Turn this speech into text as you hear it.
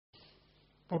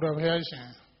Buddha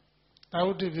Vyashan,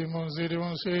 Tauti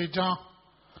Monsidium Sejam,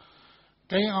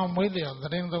 Gain on William, the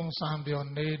Rindom Sambio,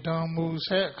 Nedam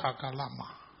Muse Kakalama,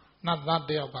 not that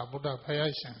day of Buddha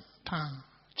Vyashan, Tan,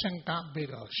 Chenka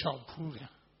Bido, Shop Puria.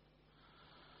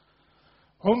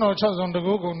 Who no chose on the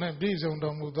Google net, these on the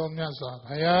Mudomiasa,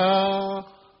 Haya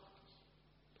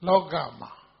Logama.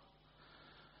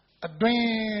 A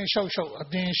drain show, a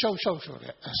drain show, a show,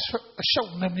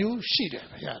 the new sheet.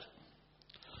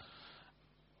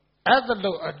 At the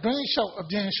low, a drain show, a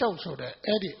drain show, so that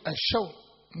Eddie, a show,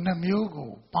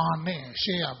 Namugo, Barney,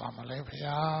 Shea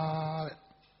Bamalevia.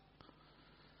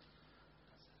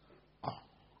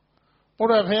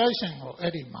 What a version of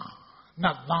Eddie Ma,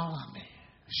 not long,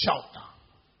 shout.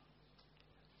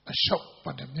 A show,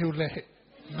 but the new leg,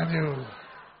 Namu,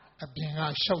 a being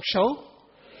a show.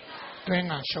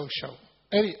 Doing a show.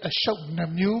 A show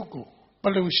Namugo,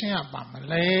 Pollution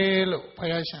Bamalelo,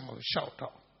 Payashan will shout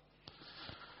out.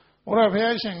 What a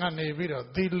Payashan and a video,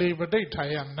 the labor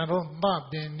daytime, and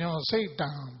not being your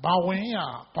Satan,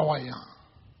 Bawaya, Bawaya.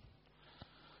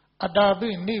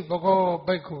 Adabi Nibogo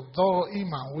Beku, though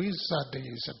Ima Wisa de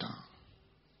Satan.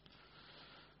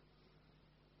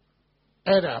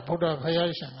 Era Buddha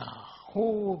Payashan,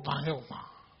 who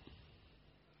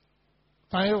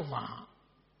Bayoma.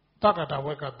 Takata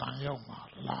weka tanyoma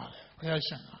lale,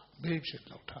 Payashanga, babes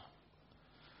lota.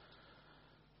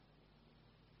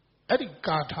 Eddie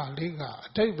Gata Liga,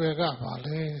 Dave Vega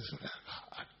Vale,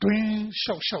 a twin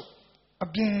show, a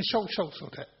being show so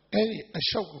that Eddie a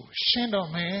show, Shindo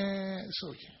me,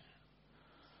 so ye.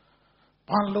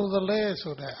 Panlo the lay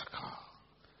so that a car.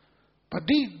 But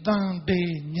deep down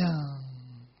de nyang,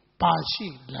 Pashi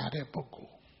lade boko.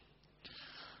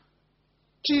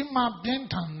 Chima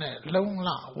Bentane,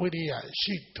 Longla, Widia,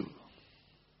 Shitu.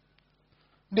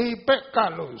 Ne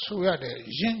Pekalo, Suade,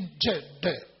 Jinjet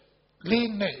de,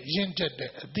 Line, Jinjet de,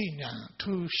 Adina,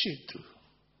 Tu Shitu.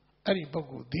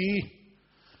 Aribogu, di,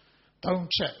 don't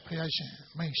check, Payashan,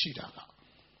 Main Shidala.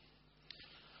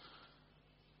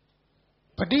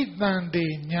 Paditan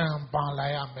de Nyam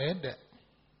Balaya made,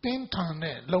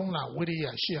 Bentane, Longla,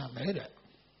 Widia, Shia made it.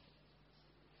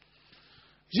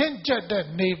 Yenjet de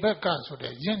Nebeka so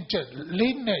that Yenjet,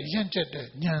 Line, Yenjet de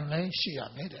Nyanlay,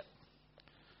 Shia made it.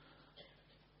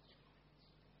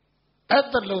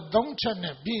 At the Lodoncha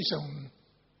ne Bison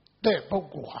de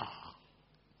Boguha.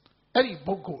 Eri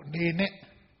Bogu Nene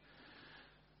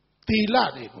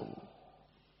Tila de Go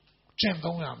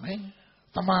Chendonga me,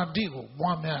 Tamadigo,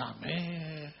 Wamea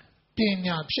me,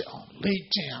 Pina Pion,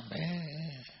 Legion me.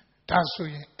 That's so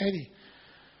Eddie.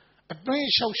 A brain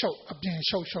show, a being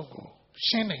show go.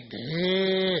 Shinning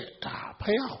the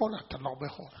pay a hole at the lobby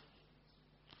hole.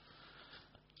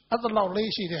 At the law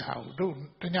lazy they how do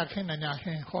the Yakin and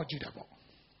Yakin Hojidabo.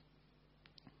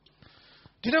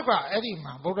 Did you got Eddie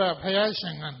Ma, Buddha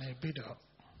Payashan and a bidder?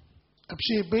 A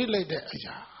she belay the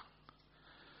Aya.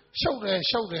 Show there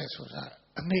so that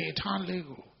a neat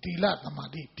lego, Dilat the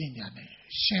Madi Dinyane,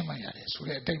 Shemayade, so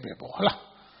that they be bola.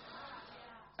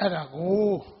 Ada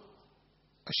go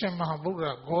a Shema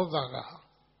Buddha Gozaga.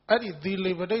 Adi the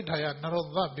liberate I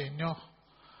Naroda Bino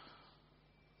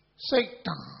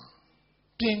Satan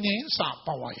Pinin Sa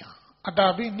Pawaya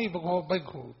Adabi Nibogo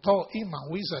Beku, though Ima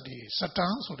Wizardy,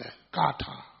 Satan so the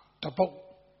Gata, the boat.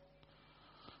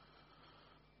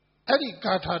 Adi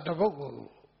Gata the Bogo,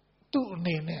 Tu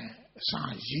Nene Sa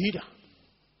Yida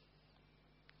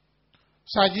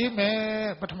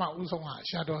Sajime, but my Uzoma,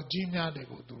 Shadow Jimia de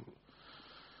go do.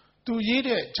 Tu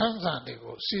Yide Chanza de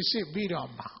go, Sisi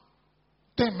Bidoma.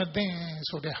 Then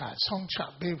so they had some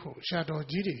chat people, Shadow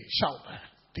Gidi, shout there.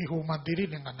 The woman did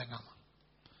it in the Nagama.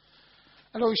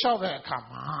 Hello, shout there,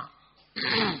 Kama.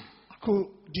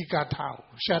 Ku Digatao,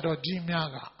 Shadow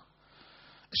Jimiaga.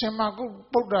 Shemago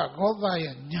Buddha, Goda,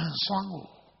 Yan Swango,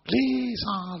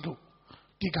 Lisa Lu,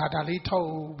 Digatali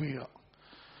to Bio.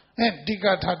 And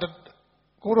Digata,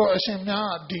 Guru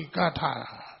Ashemia, Digata,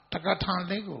 Tagatan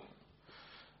Lego.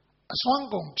 A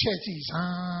swangong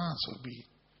chesi, so be.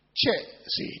 Che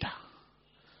Sita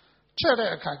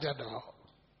Chere Kajado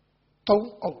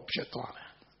Don't Opshetwa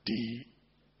the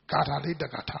Katali the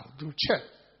Gata do check.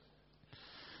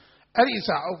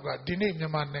 Elisa Oga Dine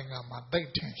Yamananga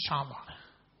dating Shama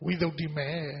without the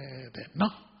maid no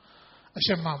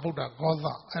Ashema Buddha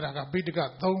Goza Araga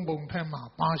Bidiga Dombong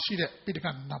Tema Pashida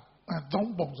Bidigan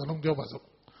Dombong along Jobazo.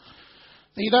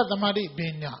 The Ida the Madi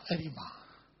Binya Edima.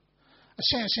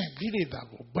 Shen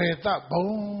Gidago, Beta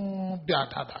Bone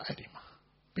Biatada Edima.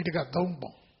 Bidiga Dombo.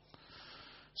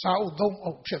 Sao Dom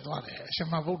of Chetwade,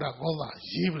 Shemavuda Gola,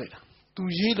 Yiblet. To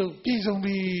Yido,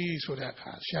 Pizombi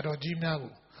Sudaka, Shadow Jimago,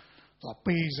 or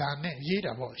Pizane,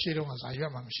 Yida, Shido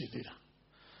Sayama Shidida.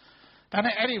 ဒါ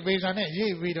နဲ့အဲ့ဒီဗေဇာနဲ့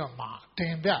ရေးပြီးတော့မှတ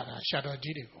င်ပြတာရှာတော်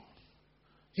ကြီးတွေကို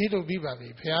ရေးလို့ပြီးပါပြီ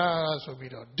ဖျားဆို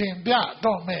ပြီးတော့တင်ပြ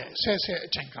တော့မဲ့ဆဲအ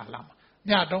ချိန်ကာလမှာ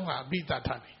ညတုန်းကအပိသတ်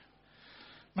ထားပြီ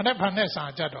မနေ့ဖန်နဲ့စာ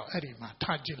ကြတော့အဲ့ဒီမှာ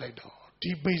ထားကြည့်လိုက်တော့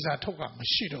ဒီဗေဇာထုတ်ကမ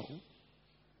ရှိတော့ဘူး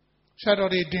ရှာ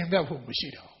တော်တွေတင်ပြဖို့မရှိ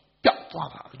တော့ပျောက်သွား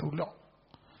တာလူလော့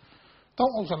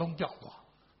သုံးအုပ်စလုံးပျောက်သွား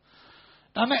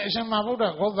ဒါနဲ့အရှင်မဗုဒ္ဓ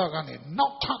ဂေါသကနေနော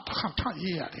က်ထပ်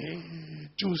ရေးရတယ်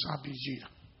ကြိုးစားပြီးရေးတာ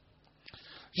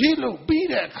ရေးလို့ပြီး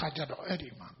တဲ့အခါကျတော့အဲ့ဒီ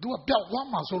မှာ तू ကပျောက်သွား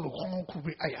မှဆိုလို့ခေါင်းခု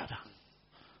ပြီးအဲ့ရတာ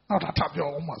နောက်ထပ်ပြော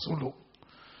အောင်မှဆိုလို့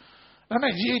ဒါ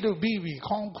နဲ့ရေးလို့ပြီး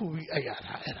ခေါင်းခုပြီးအဲ့ရ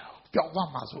တာအဲ့ဒါပျောက်သွား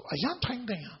မှဆိုအရန်ထိုင်း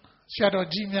တယ်ဆရာတော်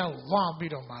ကြီးများကိုသွား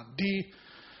ပြီးတော့မှဒီ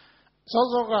စော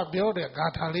စောကပြောတဲ့ဂါ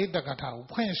ထာလေးတက္ကထာကို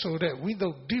ဖွင့်ဆိုတဲ့ဝိသု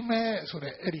ဒ္ဓိမဲဆို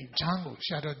တဲ့အဲ့ဒီဂျမ်းကိုဆ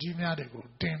ရာတော်ကြီးများတွေကို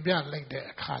တင်ပြလိုက်တဲ့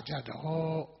အခါကျ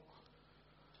တော့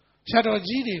ဆရာတော်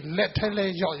ကြီးတွေလက်ထဲလဲ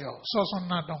ရော့စောစော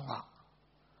နာတော့က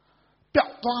ပျော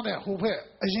က်သွားတဲ့ဟိုဘက်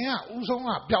အရင်ကဦးဆုံးက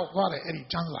ပျောက်သွားတဲ့အဲ့ဒီ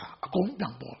ဂျမ်းစာအကုန်ပြ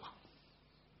န်ပေါ်လာ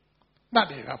တတ်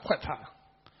တွေကဖွက်ထားတာ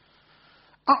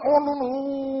အော်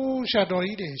လုံးဆရာတော်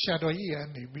ကြီးရဲ့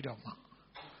နေပြီးတော့မှ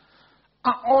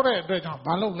အော်တဲ့အတွက်ကြောင့်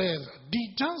ဘာလို့လဲဆိုဒီ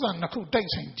ကျမ်းစာနှစ်ခုတိုက်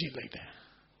ဆိုင်ကြည့်လိုက်တယ်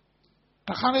တ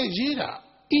ခါလေရေးတာ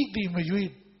ဣတိမ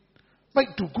ရွေးပိ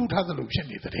တ်တူကူထားသလိုဖြစ်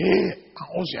နေတယ်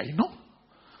အော်ဆရာကြီးနော်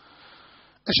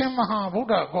အရှင်မဟာဗုဒ္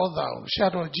ဓဂေါသကိုဆရာ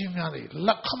တော်ကြီးများတွေလ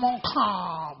က်ခမောင်းခါ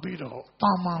ပြီးတော့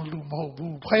တာမန်လူမဟုတ်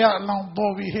ဘူးဖယားအလောင်း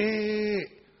ပေါ်ပြီဟေး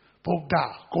ဗုဒ္ဓဂေါ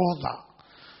သ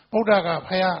ဗုဒ္ဓကဖ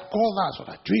ယားဂေါသဆို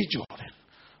တာကြွေးကြော်တယ်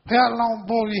ဖယားလောင်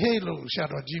ပေါ်ပြီဟဲ့လို့ဆရာ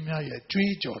တော်ကြီးများရဲ့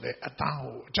ကြွေးကြော်တဲ့အတန်း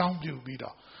ကိုအကြောင်းပြုပြီး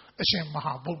တော့အရှင်မ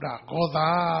ဟာဗုဒ္ဓဂေါသ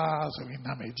ဆိုပြီး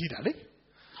နာမည်ကြီးတာလေ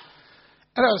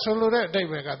အဲ့တော့ဆိုလိုတဲ့အတိတ်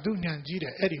ပဲကသူညံကြီးတ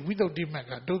ယ်အဲ့ဒီဝိသုဒ္ဓိမက်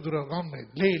ကဒုသူတော်ကောင်းတွေ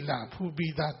လေ့လာဖူး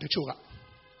ပြီးသားတချို့က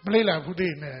မလေ့လာဖူး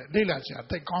တဲ့နဲ့လေ့လာချင်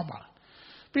တိတ်ကောင်းပါလား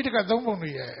ပိဋကသုံးပုံ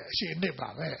တွေရဲ့အရှိအနှစ်ပါ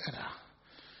ပဲအဲ့ဒါ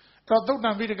တော့သုတ်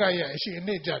တံပိဋကရဲ့အရှိအ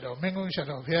နှစ်ကြတော့မင်းကုန်းဆရာ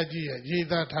တော်ဘုရားကြီးရဲ့ရေး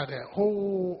သားထားတဲ့ဟိုး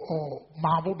မ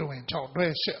ဟာဗုဒ္ဓဝင်6တွဲ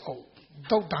8အုပ်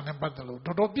သုတ်တံနဲ့ပတ်သက်လို့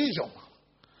တော်တော်ပြည့်စုံပါ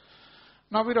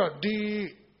နောက်ပြီးတော့ဒီ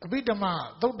အဘိဓမ္မာ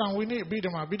သုတ်တံဝိနည်းအဘိဓ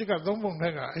မ္မာပိဋကသုံးပုံတွေ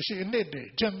ကအရှိအနှစ်တွေ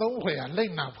ကျင့်သုံးဖွဲ့ရလိ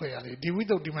မ့်နာဖွဲ့ရလေဒီဝိ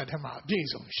သုဒ္ဓိမထဲမှာအပြည့်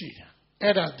စုံရှိတယ်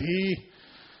အဲ့ဒါဒီ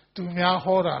သူများ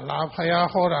ဟောတာလားဖယား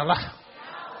ဟောတာလား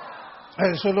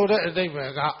အဲ့ဆိုလို့တဲ့အတိတ်ပဲ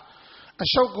ကအ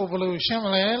ရှုပ်ကိုဘယ်လိုရှင်းမ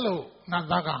လဲလို့နတ်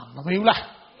သားကမမေးဘူးလား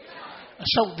အ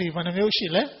ရှုပ်ဒီဘယ်နှမျိုးရှိ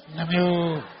လဲနှ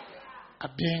မျိုးအ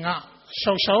ပြင်က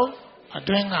ရှုပ်အ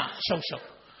တွင်းကရှု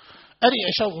ပ်အဲ့ဒီ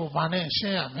အရှုပ်ကိုဘာနဲ့ရှ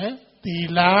င်းရမလဲသီ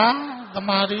လသ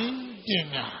မာဓိပ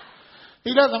ညာ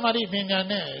သီလသမာဓိပညာ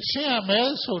နဲ့ရှင်းရမယ်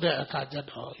ဆိုတဲ့အခါကျ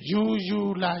တော့ယူ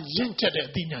လာရင့်ကျက်တဲ့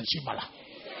အသိဉာဏ်ရှိမှာလား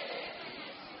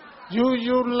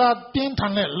ယူလာပြင်းထ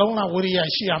န်တဲ့လုံလဝိရိယ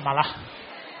ရှိရမှာလား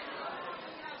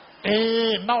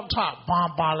နောက်ထပ်ဘာ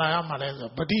ပါလာရမှာလဲဆို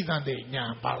ပဋိသန္ဓေဉာ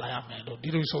ဏ်ပါလာရမယ်လို့ဒီ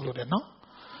လိုဆိုလို့တယ်နော်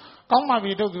ကောင်းပါ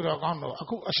ပြီတို့သူတော်ကောင်းတို့အ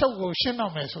ခုအရှုပ်ကိုရှင်း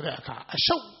တော့မယ်ဆိုတဲ့အခါအ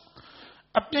ရှုပ်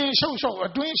အပြင်ရှုပ်အ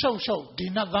တွင်းရှုပ်ဒီ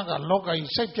နတ်သားကလောက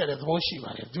ကြီးစိတ်ပြက်တဲ့သဘောရှိ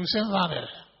ပါတယ်သူစဉ်းစားတယ်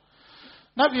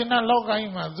နတ်ပြည်နတ်လောက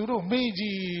ကြီးမှာသူတို့မေးကြ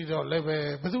ည့်တော့လည်းပဲ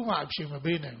ဘယ်သူမှအဖြေမ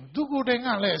ပေးနိုင်ဘူးသူကိုယ်တိုင်က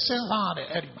လည်းစဉ်းစားရတယ်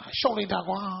အဲ့ဒီမှာရှုပ်လိုက်တာ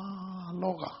ကွာ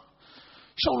လောက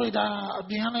ရှုပ်လိုက်တာအ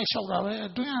ပြင်ကလည်းရှုပ်တာပဲ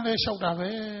အတွင်းကလည်းရှုပ်တာပဲ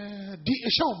ဒီ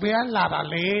အရှုပ်ဘယ်ကလာတာ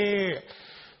လဲ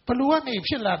ဘလူကနေ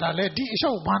ဖြစ်လာတာလဲဒီအရှု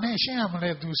ပ်ဘာနဲ့ရှင်းရမလဲ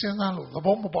သူစဉ်းစားလို့သ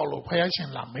ဘောမပေါက်လို့ဖယားရှင်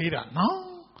လာမေးတာနော်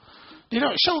ဒီ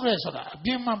တော့ရှုပ်ရဲဆိုတာအပြ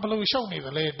င်မှာဘလို့ရှုပ်နေတ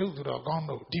ယ်လဲဒုသူတော်ကောင်း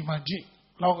တို့ဒီမှာကြည့်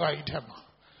လောကကြီးထက်မှာ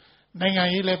နိုင်ငံ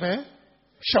ရေးလည်းပဲ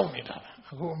ရှုပ်နေတာပဲ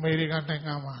အခုအမေရိကန်နိုင်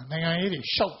ငံမှာနိုင်ငံရေးတွေ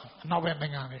ရှုပ်အနောက်ဘက်နို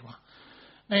င်ငံတွေမှာ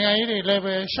နိုင်ငံရေးတွေလည်း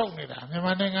ပဲရှုပ်နေတာမြန်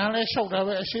မာနိုင်ငံလည်းရှုပ်တာ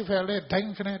ပဲအရှိဖက်လည်းဒို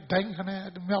င်းခနဲ့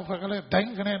မြောက်ဖက်ကလည်းဒို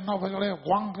င်းခနဲ့နောက်ဖက်ကလည်း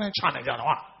ဝမ်ခနဲ့ချနေကြ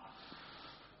တော့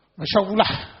မရှုပ်ဘူး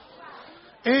လား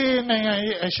နိုင်ငံ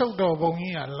ရေးအရှုပ်တော်ဘုံ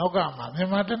ကြီးကလောကမှာမြန်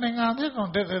မာတနိုင်ငံတည်းကောင်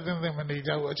တက်မနေ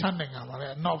ကြဘူးအခြားနိုင်ငံမှာလ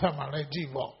ည်းအနောက်ဘက်မှာလည်းကြည့်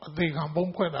ပေါ့အသေးခံပုံ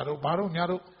ခွဲတာတို့ဘာတို့ညာ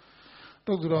တို့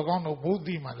တို့သူတော်ကောင်းတို့ဘုဒ္ဓ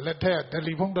မှာလက်ထက်တယ်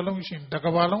လီဖုန်းတစ်လုံးရှင်တက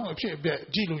ဘာလုံးအဖြစ်အပျက်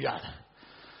ကြည့်လို့ရတယ်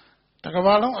တက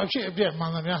ဘာလုံးအဖြစ်အပျက်မှ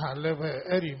န်သမျှဟာလည်းပဲ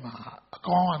အဲ့ဒီမှာအ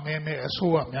ကောင်းကနည်းနည်းအ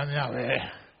ဆိုးကများပဲ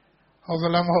ဟုတ်သ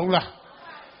လားမဟုတ်လား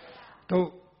တို့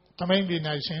သမိန်ပ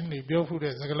ညာရှင်တွေပြောဖူး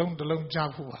တဲ့စကားလုံးတစ်လုံးကြား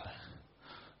ဖူးပါတယ်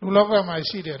လူလောကမှာ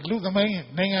ရှိတဲ့လူသမိန်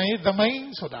နိုင်ငံရေးသမိန်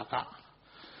ဆိုတာက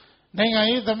နိုင်ငံ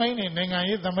ရေးသမိန်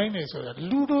တွေဆိုတာ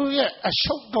လူတို့ရဲ့အ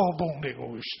ရှုပ်တော်ပုံတွေကို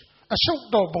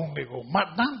မှတ်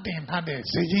တမ်းတင်ထားတဲ့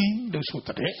ဇယင်းလို့ဆို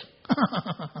တဲ့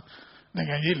နိုင်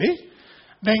ငံရေးလေ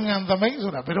နိုင်ငံသမိန်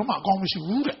ဆိုတာဘယ်တော့မှအကောင်းမရှိ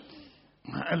ဘူးတဲ့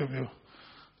အဲ့လိုမျိုး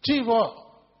ကြည့်ပေါ့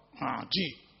ကြ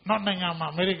ည့်နောက်နိုင်ငံမှာ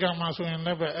အမေရိကန်မှာဆိုရင်လ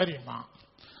ည်းပဲအဲ့ဒီမှာ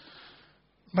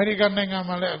အမေရိကန်နိုင်ငံ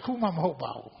မှာလည်းအခုမှမဟုတ်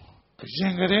ပါဘူးအရ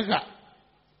င်ကတည်းက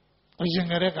အရင်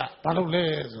ကတည်းကဘာလို့လဲ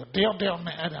ဆိုတယောက်တယောက်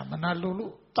နဲ့အဲ့ဒါမနာလို့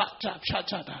တကြဖြတ်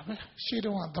ကြတာပဲရှေးတု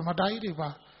န်းကသမတာကြီးတွေပါ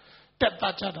တက်တ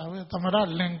ကြတာပဲသမတာ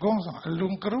လင်ကုန်းဆိုအလွ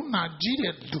န်ကရုဏာကြီး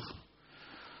တဲ့လူ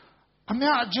အ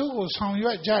များအကျိုးကိုဆောင်ရွ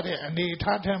က်ကြတဲ့အနေအ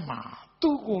ထားထဲမှာ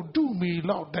သူ့ကိုတုမီ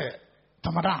လောက်တဲ့သ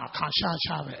မတာအခါ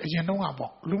ရှားပဲအရင်တုန်းက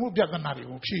ပေါ့လူမှုပြဿနာတွေ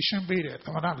ကိုဖြေရှင်းပေးတယ်သ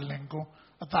မတာလင်ကုန်း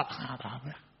အသက်ခံရတာ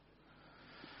ပဲ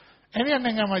အဲ့ဒီ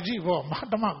နိုင်ငံမှာကြည့်ပေါ့မဟာ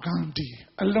တမဂန္ဒီ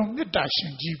အလွန်မေတ္တာရှ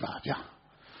င်ကြီးပါဗျာ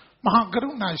မဟာကရု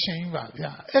ဏာရှင်ကြီးပါ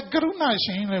ဗျာအဲ့ကရုဏာရှ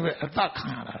င်ကြီးလည်းပဲအသက်ခံ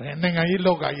ရတာပဲနိုင်ငံရေး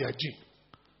လောကကြီးကကြည့်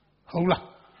ဟုတ်လား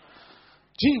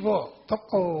ကြည့်ပေါ့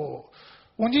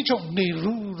ဝန်ကြီးချုပ်နေ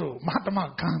ရူတို့မဟာတမ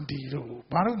ဂန္ဒီတို့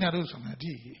ဘာလို့ညာတို့ဆိုနေကြ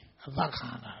ည့်အသက်ခံ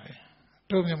ရတာပဲ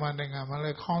တို့မြန်မာနိုင်ငံမှာလ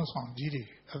ည်းခေါင်းဆောင်ကြီးတွေ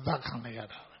အသက်ခံရ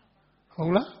တာပဲဟု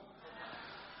တ်လား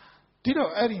ဒီ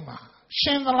တော့အဲ့ဒီမှာရှ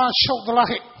င်သလားရှုပ်သလား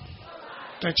ဟဲ့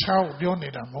တခြားကိုပြောနေ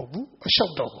တာမဟုတ်ဘူးအရှု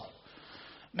ပ်တော်ဘုံ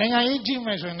နိုင်ငံရေးကြည့်မ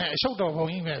ယ်ဆိုရင်လည်းအရှုပ်တော်ဘုံ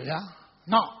ကြီးပဲဗျာ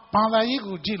နောက်ဘာသာရေး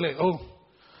ကိုကြည့်လိုက်အောင်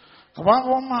ကမ္ဘာ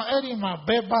ပေါ်မှာအဲ့ဒီမှာဘ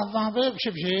ယ်ဘာသာပဲဖြ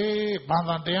စ်ဖြစ်ဘာ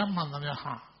သာတရားမှန်သမျှ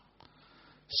ဟာ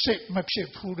စိတ်မဖြစ်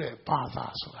ဘူးတဲ့ဘာသာ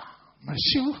ဆိုတာမ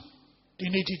ရှိဘူးဒီ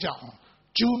နေ့ထိကြောက်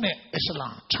ဂျူးနဲ့အစ္စလာ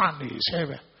မ်ချနေဆဲ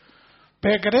ပဲဘ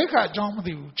ယ်ကလေးကအကြောင်းမ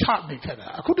သိဘူးချနေခဲ့တာ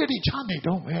အခုတည်းချနေ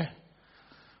တော့ပဲ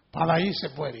ဘာသာရေးစ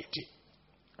စ်ပွဲတွေကြည့်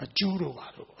အကျူးတို့ပါ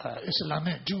လို့အစ္စလာမ်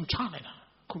နဲ့ဂျူးချနေတာ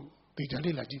ခုဒီကြ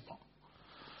လေးလာကြည့်ပေါ့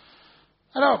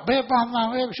အဲ့တော့ဘယ်ဘာသာ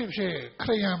ပဲဖြစ်ဖြစ်ခ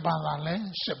ရစ်ယာန်ဘာသာလဲ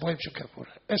စစ်ပွဲဖြစ်ခဲ့ဖို့တ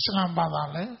ယ်အစ္စလာမ်ဘာသာ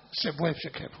လဲစစ်ပွဲဖြ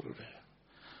စ်ခဲ့ဖို့တယ်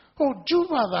ဟုတ်ဂျူး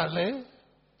ဘာသာလဲ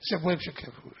စစ်ပွဲဖြစ်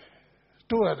ခဲ့ဖို့တယ်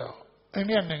တို့ရတော့အိန္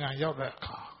ဒိယနိုင်ငံရောက်တဲ့အ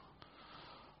ခါ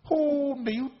ဟိုးန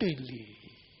ယူးဒေလီ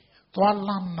သွားလ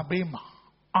မ်းနဘေးမှာ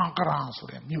အင်္ဂါရာဆို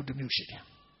တဲ့မြို့တစ်မြို့ရှိတယ်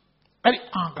အဲ့ဒီ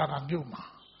အင်္ဂါရာမြို့မှာ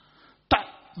တက်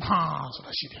မဟာဆို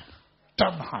တာရှိတယ်တ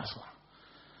က်မဟာဆိုတာ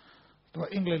တို့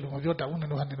အင်္ဂလိပ်လိုမပြောတတ်ဘူးနင်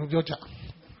တို့ဟာနင်တို့ပြောကြ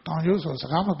တောင်ရိုးဆိုစ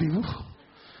ကားမပြီးဘူး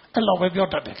အဲ့လိုပဲပြော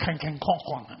တတ်တယ်ခိုင်ခိုင်ခေါန့်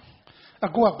ခေါန့်အ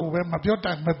ကူကကိုပဲမပြောတ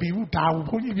တ်မပြီးဘူးဒါဘူး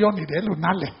ဘုန်းကြီးပြောနေတယ်လို့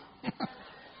နားလည်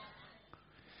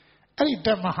အဲ့ဒီတ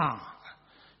က်မဟာ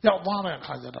ရောက်သွားတဲ့အ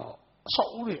ခါကျတော့အဆော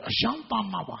က်အဦတွေအရှမ်းတမ်း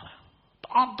မှာပါတယ်တ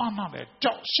အားတမ်းတယ်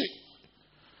ကြောက်ရှိ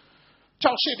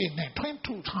တွေနဲ့ထွင်း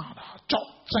ထူထားတာကြောက်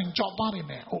စိန်ကြောက်သားတွေ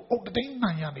နဲ့အုတ်တိန်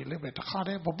နိုင်ရနေလည်းပဲတခါတ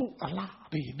ည်းဘပုအလား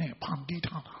တွေနဲ့ဖန်တီး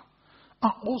ထားတာ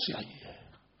အိုးစရာ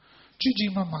ကြီး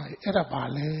ကြီးမမအဲ့ဒါပါ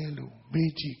လဲလို့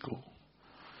မေးကြည့်ကို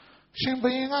ရှင်ဘ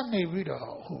ရင်ကနေပြီးတော့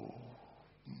ဟို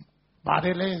ပါတ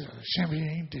ယ်လဲရှင်ဘ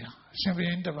ရ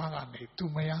င်တပါးကနေသူ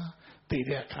မယားတည်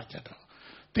တဲ့အခါကျတော့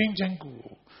တင်းချင်းကူ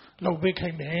လှုပ်ပေးခို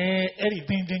င်းတယ်အဲ့ဒီ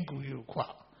တင်းချင်းကူကိုခွ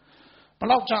ဘ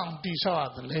လောက်ကြောင်တိဆောက်ရ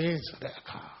သလဲဆိုတဲ့အ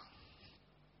ခါ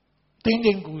တင်းချ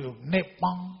င်းကူကိုနေ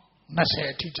ပေါင်း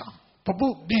20အထိကြောင်ပပု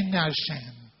ပညာရှင်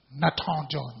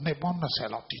2000ကျော်နေပေါင်း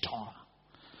20လောက်တည်ထောင်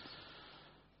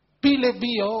ပြီးလေ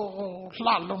ပြီးရောလှ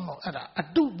လုံးတော့အဲ့ဒါအ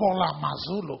တုပေါ်လာမှာ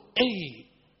ဆိုလို့အဲ့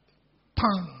ဖ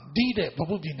န်ဒီတဲ့ဘ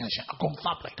ပုပညာရှင်အကုန်သ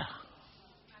တ်လိုက်တာ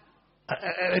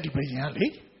အဲ့ဒီဘယံလေ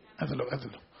အဲ့ဒါလို့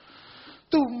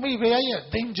သူမိဖုရားရဲ့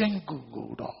တင်းချင်းကူကို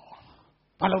တော့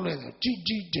ဘာလို့လဲဆို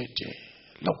ကြီးကျယ်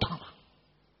လောက်ထားတာ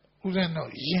ဦးဇင်းတော့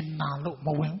ရင်နာလို့မ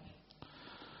ဝင်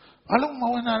ဘာလို့မ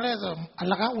ဝင်တာလဲဆိုအ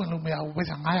လကားဝင်လို့မရဘူးပဲ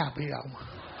900ပေးရအောင်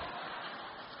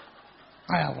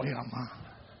900ပေးရမှာ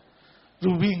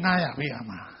ရူဘီ900ပေးရ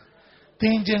မှာတ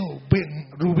င်းချင်းကို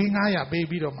ရူဘီ900ပေး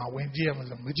ပြီးတော့မှဝင်ကြည့်ရမှာ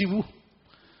ဆိုမကြည့်ဘူး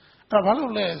အဲ့ဘာ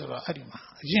လို့လဲဆိုတော့အဲ့ဒီမှာ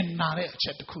ရင်နာတဲ့အချ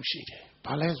က်တစ်ခုရှိတယ်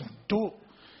ဘာလဲဆိုတို့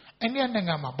အိန္ဒိယနိုင်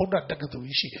ငံမှာဗုဒ္ဓတက္ကသိုလ်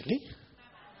ကြီးရှိတယ်လေ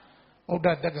ဗုဒ္ဓ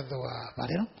တက္ကသိုလ်ကဘာ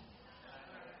လဲနော်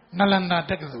နလန္ဒာ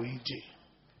တက္ကသိုလ်ကြီးကြည့်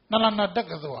နလန္ဒာတက္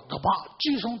ကသိုလ်ကကမ္ဘာအ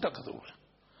ကြီးဆုံးတက္ကသိုလ်ပဲ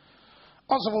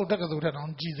အောက်စဖို့တက္ကသိုလ်တဲ့တော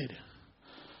င်ကြီးသေးတယ်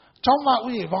ကျောင်းသားဥ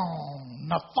ယေပေါင်း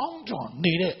2000ကျော်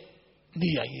နေတဲ့နေ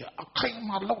ရာကြီးအခိုင်အ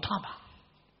မာလောက်ထားတာ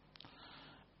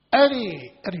အဲ့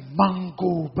ဒီမန်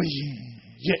ကိုဘယင်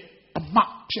ရဲ့အမ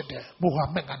တ်ဖြစ်တဲ့မိုဟာ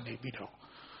မက်ကနေပြီးတော့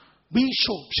ဘီ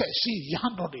ရှုပ်ဖြစ်စီရဟ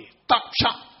န်းတော်တွေတပ်ဖြ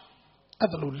တ်အဲ့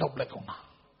ဒါလိုလောက်လိုက်ကုန်တာ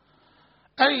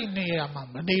အဲ့ဒီနေရာမှာ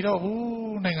မနေတော့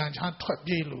ဘူးနိုင်ငံခြားထွက်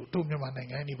ပြေးလို့တို့မြန်မာနိုင်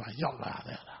ငံကြီးမှာရောက်လာတ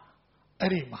ယ်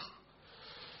အဲ့ဒီမှာ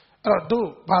အဲ့တော့တို့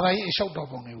ဘာသာရေးအရှုပ်တော်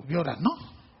ပုံတွေကိုပြောတာနော်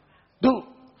တို့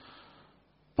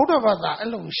ဗုဒ္ဓဘာသာအဲ့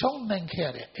လိုရှုံးနိုင်ခဲ့ရ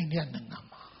တဲ့အိန္ဒိယနိုင်ငံ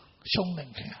မှာရှုံးနို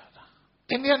င်ခဲ့ရတာ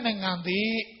အိန္ဒိယနိုင်ငံသည်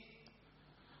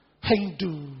ဟိန္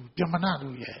ဒူဗြဟ္မဏ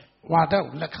တို့ရဲ့ဝါဒ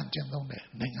ကိုလက်ခံကျင့်သုံးတဲ့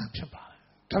နိုင်ငံဖြစ်ပါတယ်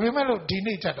ဒါပေမဲ့လို့ဒီ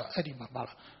နေ့ကျတော့အဲ့ဒီမှာပါ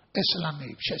လားအစ္စလာမ်တွေ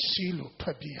ဖြစ်စည်းလို့ထွ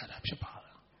က်ပြေးရတာဖြစ်ပါတ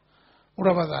ယ်ဘု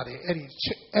ရားဘာသာတွေအဲ့ဒီအ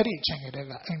ချိန်ကတည်း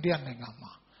ကအိန္ဒိယနိုင်ငံ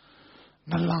မှာ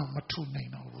နလမထူနိုင်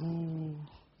တော့ဘူး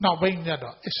နောက်ပိုင်းကျ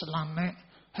တော့အစ္စလာမ်နဲ့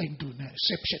ဟိန္ဒူနဲ့စ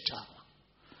စ်ဖြစ်ကြတာ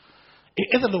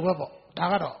အဲ့ဒါလိုပဲပေါ့ဒါ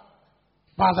ကတော့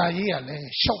ဘာသာရေးကလည်း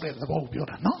ရှောက်တဲ့သဘောကိုပြော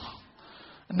တာနော်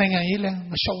နိုင်ငံရေးလည်း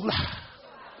မရှောက်လား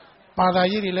ဘာသာ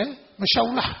ရေးတွေလည်းမရှော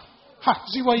က်လား哈，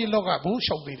西瓜一落个不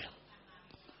晓得的，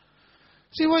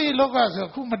西瓜一落个是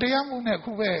苦没这样木呢，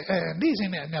苦呗，你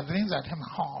现在面对在他们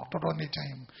好，多多你讲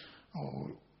哦，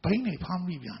白你旁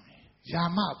边边的，亚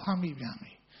麻旁边边的，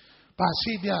把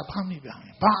西边旁边边的，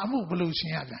把木不露心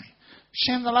呀边，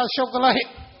现在啦小个啦嘿，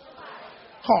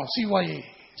好西瓜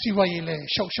一嘞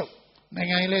小小，那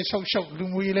个一嘞小小，路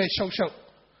木一嘞小小，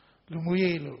路木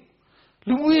一路。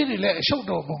လူမျိုးရေးတွေလည်းအရှုပ်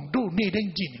တော်ပုံတို့နေတို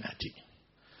င်းကြည့်နေတာကြည့်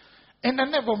အင်တာ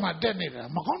နက်ပေါ်မှာတက်နေတာ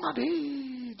မကောင်းတာတွေ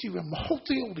ကြည့်ပဲမဟုတ်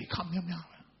သေးဘူးတွေခမ်းများ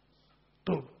ပဲ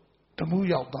တို့တမှု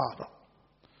ရောက်သွားတော့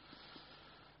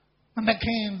မနခ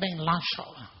င်တိုင်းလမ်းလျှော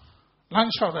က်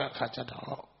တဲ့အခါကျ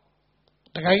တော့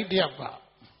တခါကြီးတယောက်က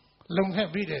လုံခဲ့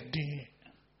ပြီးတဲ့ဒီ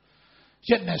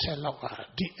ရက်20လောက်က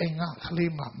ဒီအိမ်ကက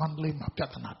လေးမမန္တလေးမှာပြ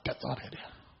ဿနာတက်သွားတယ်တဲ့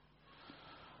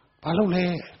ဘာလို့လဲ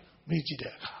မေးကြည့်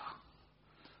တဲ့အခါ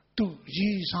သူ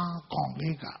ရေးစားကောင်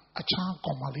လေးကအချား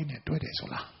ကောင်မလေးနဲ့တွဲတယ်ဆို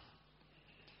လား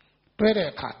တွဲတဲ့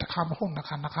အခါတစ်ခါမဟုတ်နှစ်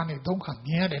ခါနဲ့သုံးခါမြ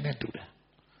င်ရတယ်နဲ့တူတယ်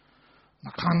မ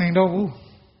ခံနိုင်တော့ဘူး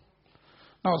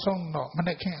နောက်ဆုံးတော့မ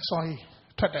နေ့ခင်အစောကြီး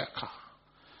ထွက်တဲ့အခါ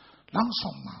လမ်း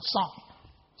ဆောင်မှာစော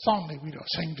င့်နေပြီးတော့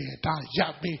ဆိုင်တယ်ဒါရ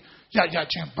ပ်ပြီးရ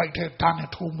ချင်းပိုက်တဲ့ဓာတ်နဲ့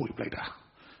ထိုးမှုပြလိုက်တာ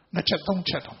နှစ်ချက်သုံး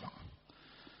ချက်တော့မှ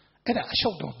အဲ့ဒါအရှု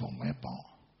ပ်တော်ပုံပဲပေါ့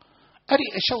အဲ့ဒီ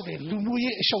အရှုပ်တွေလူမှု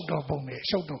ရေးအရှုပ်တော်ပုံတွေအ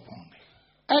ရှုပ်တော်ပုံတွေ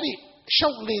အဲ့ဒီရှု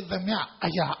ပ်လေသမျှအ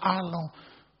ရာအလုံး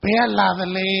ဘယ်လာသ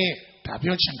လဲဒါ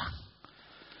ပြောချင်တာ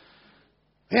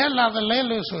ဘယ်လာသလဲ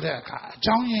လို့ဆိုတဲ့အခါအ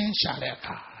ကြောင်းရင်းရှာတဲ့အ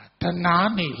ခါတဏှာ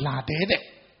နေလာတယ်တဲ့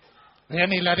ဘယ်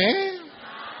နေလာတယ်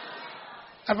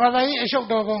အဘာသာရေးအရှုပ်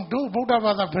တော်ကုန်တို့ဗုဒ္ဓ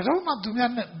ဘာသာဘယ်တော့မှသူ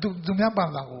များဘာ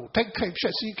သာကိုတိုက်ခိုက်ဖျ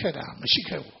က်ဆီးခဲ့တာမရှိ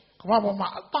ခဲ့ဘူးကမ္ဘာပေါ်မှာ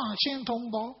အပန့်ရှင်းထုံး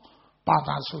သောဘာ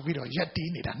သာဆိုပြီးတော့ရက်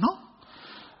တီးနေတာနော်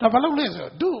ဒါဘာလို့လဲဆို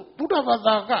တော့တို့ဗုဒ္ဓဘာ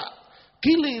သာက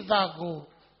ကိလေသာကို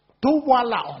တို့ဘွား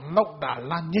လာအောင်လောက်တာ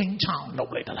လားငြိမ်းချအောင်လု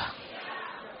ပ်လိုက်တာလား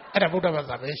အဲ့ဒါဗုဒ္ဓဘာ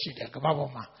သာပဲရှိတယ်ကမ္ဘာ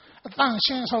ပေါ်မှာအတန့်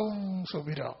ရှင်းဆုံးဆို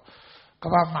ပြီးတော့က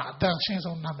မ္ဘာမှာအတန့်ရှင်း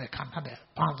ဆုံးနာမည်ခံထားတဲ့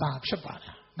ဘာသာဖြစ်ပါတ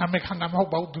ယ်နာမည်ခံတာမဟုတ်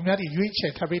ပါဘူးသူများတွေရွေးချ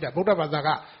ယ်ထပ်ပေးတာဗုဒ္ဓဘာသာက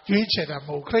ရွေးချယ်တာမ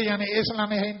ဟုတ်ခရစ်ယာန်တွေအစ္စလာမ်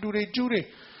တွေဟိန္ဒူတွေကျူးတွေ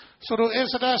ဆိုတော့အစ္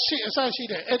စရာရှိအစရှိ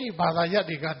တဲ့အဲ့ဒီဘာသာရပ်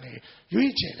တွေကနေ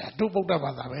ရွေးချယ်တာတို့ဗုဒ္ဓ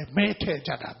ဘာသာပဲမဲထည့်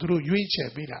ကြတာသူတို့ရွေးချယ်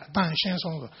ပေးတာအတန့်ရှင်း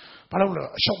ဆုံးဆိုဘာလို့လဲ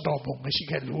အရှုပ်တော်ပုံမရှိ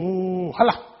ခဲ့လို့ဟုတ်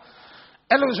လား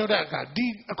အဲ့လိုဆိုတဲ့အခါဒီ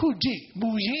အခုကြည့်မူ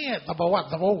ရင်းရဲ့သဘော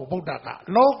ကိုဗုဒ္ဓက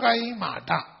လောကကြီးမှာ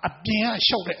ဒါအပြင်က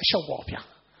ရှုပ်တဲ့အရှုပ်ပေါ့ဗျာ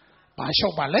ဘာရှု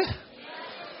ပ်ပါလဲ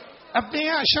အပြင်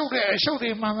ကရှုပ်တဲ့အရှုပ်တွေ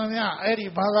မှန်သမျှအဲ့ဒီ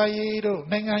ဘာသာရေးတို့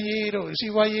နိုင်ငံရေးတို့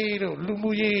စီးပွားရေးတို့လူ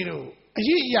မှုရေးတို့အ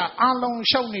ရေးအရာအလုံး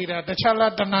ရှုပ်နေတာတခြား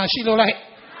လားတဏှာရှိလို့လိုက်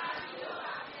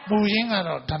မူရင်းက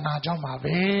တော့တဏှာကြောင့်ပါ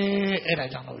ပဲအဲ့ဒါ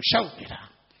ကြောင့်လို့ရှုပ်နေတာ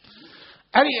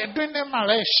အဲ့ဒီအတွင်းထဲမှာ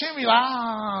လဲရှင်းပြီ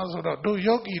လားဆိုတော့တို့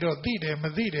ယောဂီတော့သိတယ်မ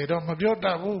သိတယ်တော့မပြောတ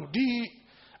တ်ဘူးဒီ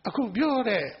အခုပြော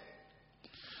တဲ့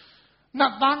န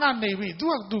တ်သားကနေပြီးသူ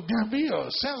ကသူပြန်ပြီးတော့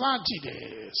စဉ်းစားကြည့်တယ်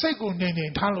စိတ်ကိုနေ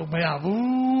ထားလို့မရ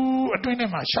ဘူးအတွင်းထဲ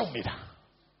မှာရှောက်နေတာ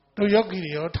တို့ယောဂီ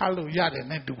တွေရောထားလို့ရတယ်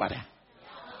နဲ့တူပါတယ်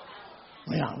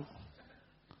မရဘူး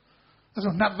အဲ့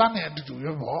ဆိုနတ်သားနဲ့အတူတူ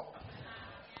ရောပေါ့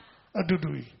အတူ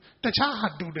တူတခြားဟာ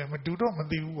တူတယ်မတူတော့မ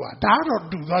သိဘူးကွာဒါတော့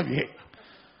တူသွားပြီ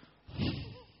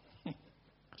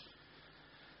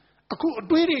အခုအ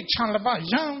တွေးတွေခြံလပ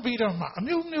ရမ်းပြီးတော့မှအ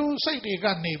မျိုးမျိုးစိတ်တွေက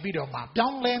နေပြီးတော့မှပြော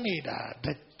င်းလဲနေတာတ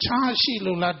ခြားရှိ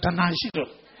လို့လားတဏှာရှိ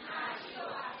လို့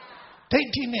ဒိဋ္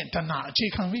ဌိနဲ့တဏှာအခြေ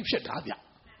ခံပြီးဖြစ်တာဗျ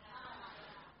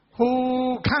ဟို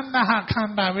ခန္ဓာဟာခ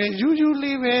န္ဓာပဲယူ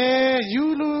လေးပဲယူ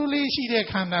လူလေးရှိတဲ့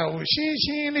ခန္ဓာကိုရှင်း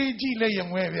ရှင်းလေးကြည့်လိုက်ရုံ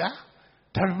ပဲဗျာ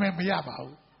ဒါပေမဲ့မရပါ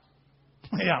ဘူး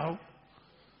မရဘူး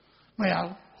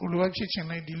ဟိုလိုဖြစ်ချင်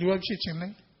လိုက်ဒီလိုဖြစ်ချင်လို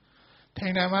က်ထို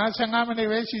င်တယ်မှာ15မိနစ်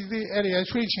ပဲရှိသေးအဲ့ဒီ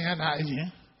ရွှေ့ချင်ရတာအရင်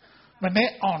မနဲ့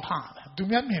အောင်ထားတယ်သူ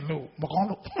များမြင်လို့မကောင်း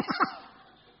လို့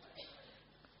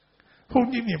ဘုန်း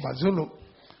ကြီးမြင်မှာဇွတ်လို့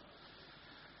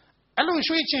အဲ့လို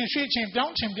ရွှေ့ချင်ပြော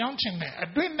င်းချင်နဲ့အ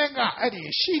တွင်းကအဲ့ဒီ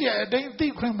ရှိတဲ့အတိုင်းသိ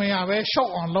ခွင့်မရပဲရှော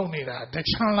က်အောင်လုပ်နေတာတ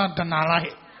ခြားလားတဏှာလား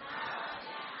ဟဲ့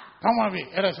ကောင်းပါပြီ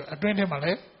အဲ့ဒါဆိုအတွင်းထဲမှာ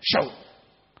လဲရှောက်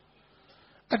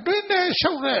အတွင်းထဲ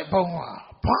ရှောက်တဲ့ဘုံက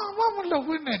ဘာမှမလုပ်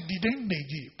ဘဲနဲ့ဒီတိုင်းနေ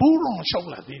ကြည့်ဘူးလုံးရှောက်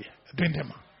လာသေးတယ်အတွင်းထဲ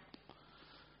မှာ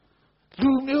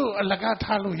လူမျိုးအလကား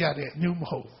ထားလို့ရတဲ့အမျိုးမ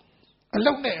ဟုတ်ဘူးအ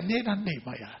လုံးနဲ့အမြဲတမ်းနေ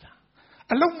မှရတာ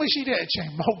အလုံးမရှိတဲ့အချိန်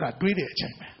မဟုတ်တာတွေးတဲ့အချိ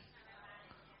န်ပဲ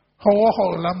ဟော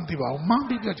လမ်းဒီပါမှန်း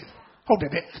ပြီးပြောကြည့်ဟုတ်တ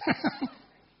ယ်တဲ့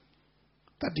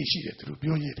တတိရှိတယ်သူတို့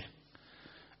ပြောရတယ်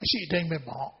အရှိတိုင်းပဲ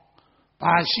ပေါ့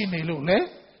ဘာရှိနေလို့လဲ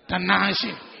တဏှာ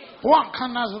ရှိဘဝခ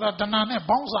န္ဓာဆိုတာတဏှာနဲ့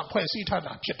ပေါင်းစပ်ဖွဲ့စည်းထား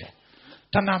တာဖြစ်တယ်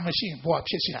တဏှာမရှိရင်ဘဝ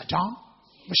ဖြစ်เสียအကြောင်း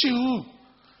မရှိဘူး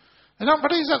အဲတော့ပ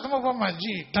ရိစ္ဆေသမုပ္ပါဒ်မှာကြ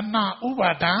ည့်တဏှာဥပါ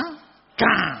ဒံ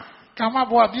ကာမ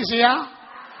ဘဝဖြစ်เสีย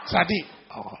ဇာတိ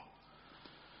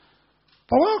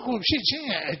ဘဝကိုဖြစ်ခြင်း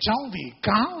ရဲ့အကြောင်းဒီ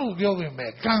ကံလို့ပြောပေ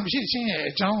မဲ့ကံဖြစ်ခြင်းရဲ့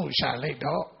အကြောင်းကိုရှာလိုက်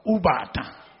တော့ဥပါဒံ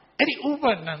အဲ့ဒီဥ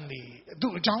ပါဒံဒီ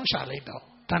သူ့အကြောင်းရှာလိုက်တော့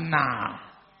တဏှာ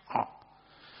ဟော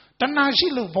တဏှာရှိ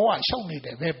လို့ဘဝရှုံနေတ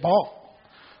ယ်ပဲပေါ့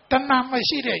တဏှာမ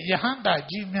ရှိတဲ့ယဟန္တာ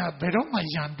ကြီးများဘယ်တော့မှ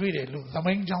ယံတွေ့တယ်လို့သ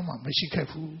မိုင်းကြောင်းမှာမရှိခဲ့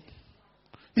ဘူး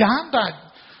ယဟန္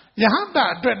တာ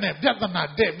အတွက်နဲ့ပြဿနာ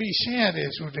တက်ပြီးရှင်းရတယ်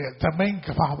ဆိုတဲ့သမိုင်းက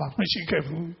ဘာမှမရှိခဲ့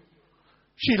ဘူး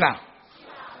ရှိလား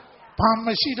ဘာမ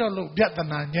ရှိတော့လို့ပြဿ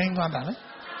နာငြိမ်းသွားတာလဲ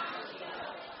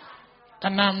တ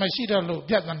ဏှာမရှိတော့လို့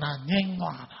ပြဿနာငြိမ်း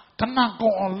သွားတာတဏှာကု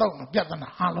န်အောင်လုပ်ပြဿနာ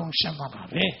အလုံးရှင်းသွားတာ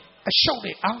ပဲအရှုပ်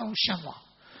တွေအလုံးရှင်းသွား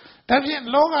ဒါဖြင့်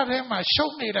လောကထဲမှာရှု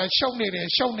ပ်နေတ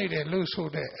ယ်လို့ဆို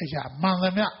တဲ့အရာမှန်သ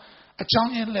မျှအကြော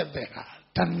င်းရင်းလက်တဲ့က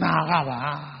တဏှာကပါ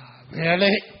ဘယ်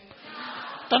လဲ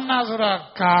တဏှာဆိုတာ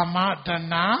ကာမတ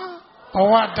ဏှာဘ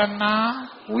ဝတဏှာ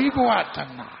ဝိဘဝတ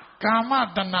ဏှာကာမ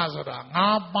တဏှာဆိုတာ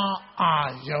ငါးပါးအာ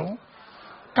ယုံ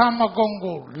ကာမဂုဏ်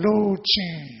ကိုလိုချ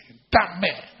င်တတ်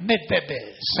မဲ့နှစ်သက်တဲ့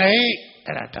စိတ်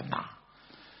အဲ့ဒါတ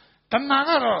ဏှာ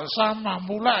ကတော့စာမ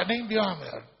မူလအတိုင်းပြောရမ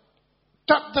ယ်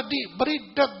တတ္တိပရိ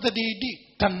တတ္တိတိ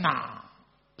တဏှာ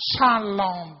ဆာ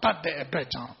လောင်တတ်တဲ့အတွက်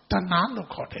ကြောင့်တဏှာလို့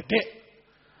ခေါ်တယ်တဲ့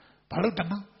ဘာလို့တ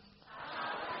ဏှာ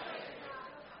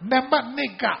နံပါတ်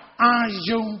2ကအာ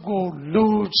ယုံကို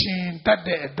လိုချင်တတ်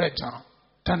တဲ့အတွက်ကြောင့်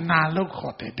တဏှာလို့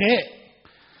ခေါ်တယ်တဲ့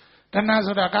တဏှာ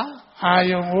ဆိုတာကအာ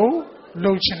ယုံကို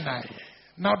လိုချင်တယ်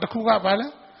နောက်တစ်ခုကဘာလဲ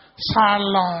ဆာ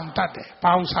လောင်တတ်တယ်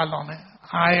ဘာလို့ဆာလောင်လဲ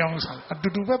အာယုံဆာအတူ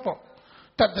တူပဲပေါ့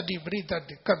တတ္တိပရိတတ္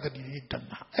တိကတ္တိတ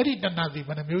ဏှာအဲ့ဒီတဏှာဒီဘ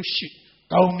ယ်နှမျိုးရှိ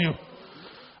3မျိုး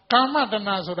ကာမတ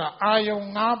ဏှာဆိုတာအာယုံ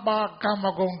5ပါးကာမ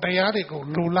ဂုဏ်တရားတွေကို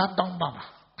လိုလားတောင်းပန်တာ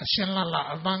အရှင်းလလ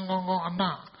အပန်းကောင်းကောင်းအန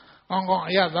ကောင်းကောင်း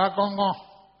အယသာကောင်းကောင်း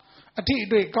အထိအ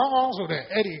တွေ့ကောင်းကောင်းဆိုတဲ့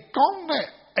အဲ့ဒီကောင်းတဲ့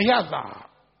အယသာ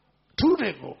ထူးတွေ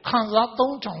ကိုခံစား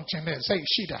သုံးချောင်ခြင်းတဲ့စိတ်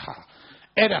ရှိတာဟာ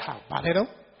အဲ့ဒါဟာဘာလဲတော့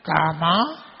ကာမ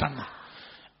တဏှာ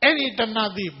အဲ့ဒီတဏှာ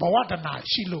ဒီဘဝတဏှာ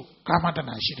ရှိလို့ကာမတ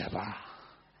ဏှာရှိတယ်ပါ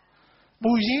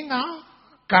မူရင်းက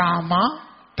ကာမ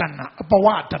တဏှာဘဝ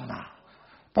တ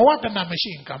ဏှာမရှိ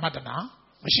ရင်ကာမတဏှာ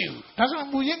မရှိဘူးဒါဆို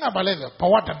မူရင်းကဘာလဲဆိုဘ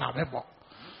ဝတဏှာပဲပေါ့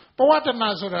ဘဝတဏှာ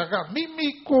ဆိုတာကမိမိ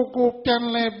ကိုယ်ပြန်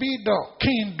လဲပြီးတော့ခ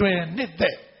င်တွယ်နှစ်သ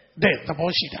က်တဲ့သဘော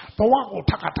ရှိတာဘဝကို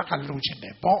ထပ်လိုချင်တ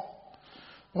ယ်ပေါ့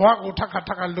ဘဝကိုထပ်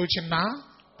လိုချင်တာ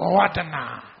ဘဝတဏှာ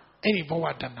အဲ့ဒီဘဝ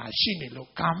တဏှာရှိနေလို့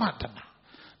ကာမတဏှာ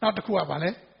နောက်တစ်ခုကဘာလဲ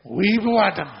ဝိဘဝ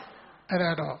တဏှာအဲ့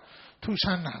ဒါတော့ထူးဆ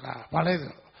န်းတာကဘာလဲ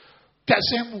ဆိုပြတ်ဆ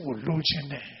င်းမှုကိုလိုချင်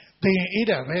တယ်သင်အေး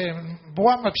တာပဲဘဝ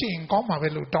မဖြစ်ရင်ကောင်းမှာပဲ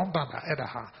လို့တောင်းတတာအဲ့ဒါ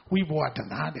ဟာဝိဘဝတ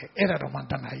ဏှာတဲ့အဲ့ဒါတော့မှတ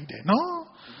ဏှာကြီးတယ်နော်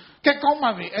ကဲကောင်းပါ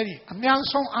ပြီအဲ့ဒီအများ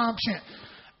ဆုံးအားဖြင့်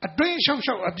အတွင်းရှုပ်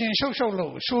အပြင်ရှုပ်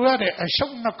လို့ဆိုရတဲ့အရှု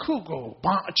ပ်နှစ်ခုကို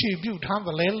ဘာအခြေပြုထားသ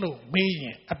လဲလို့မေးရ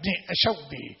င်အပြင်အရှုပ်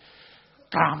ဒီ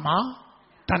ကာမ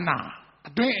တဏှာအ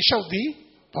တွင်းအရှုပ်ဒီ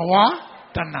ဘဝ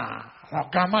တဏှာဟော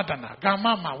ကာမတဏှာကာမ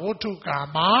မှာဝဋ္ထုကာ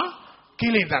မကိ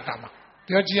လေသာကာမ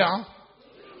ပြောကြည့်အောင်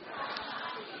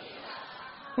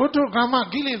ဝဋ္ထုကာမ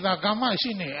ကိလေသာကာမ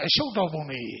ရှိနေအရှုပ်တော်ပုံ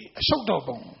တွေအရှုပ်တော်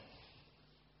ပုံ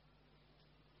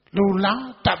လူလား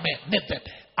တတ်မဲ့နှစ်သက်တ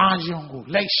ယ်အာယုံကို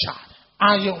လိုက်ရှာတယ်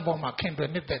အာယုံပေါ်မှာခင်တွယ်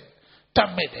နှစ်သက်တ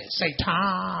တ်မဲ့တယ်စိတ်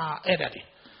ထားအဲ့ဒါတွေ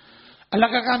အလ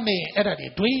ကကနေအဲ့ဒါတွေ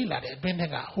တွေးလာတဲ့အတွင်းထဲ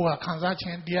ကဟိုကခံစားခြ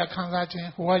င်းတရားခံစားခြင်း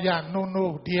ဟိုကရ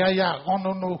နိုးတရားရကောင်း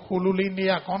နိုးဟိုလိုလေးနေ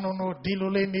ရကောင်းနိုးဒီလို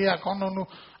လေးနေရကောင်းနိုး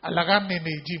အလကနေ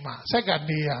ကြည့်မှာစက်က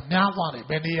နေရများသွားတယ်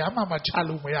ဘယ်နေရာမှချ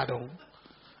လို့မရတော့ဘူး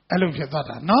အဲ့လိုဖြစ်သွား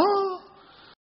တာနော်